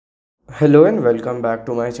Hello and welcome back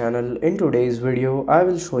to my channel. In today's video, I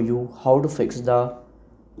will show you how to fix the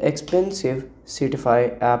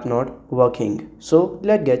Expensify app not working. So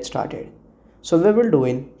let's get started. So we will do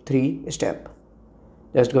in 3 steps.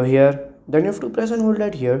 Just go here, then you have to press and hold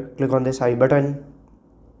that here, click on this I button.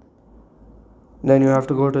 Then you have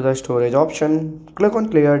to go to the storage option, click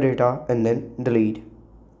on clear data and then delete.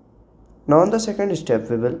 Now on the second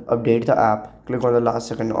step, we will update the app. Click on the last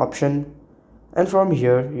second option. And from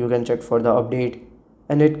here you can check for the update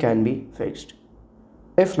and it can be fixed.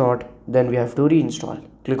 If not, then we have to reinstall.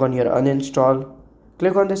 Click on here uninstall,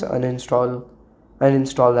 click on this uninstall and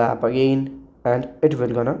install the app again and it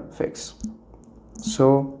will gonna fix.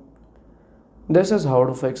 So this is how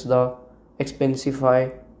to fix the Expensify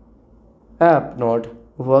app not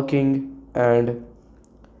working. And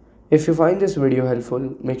if you find this video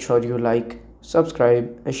helpful, make sure you like,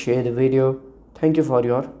 subscribe and share the video. Thank you for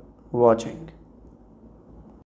your watching.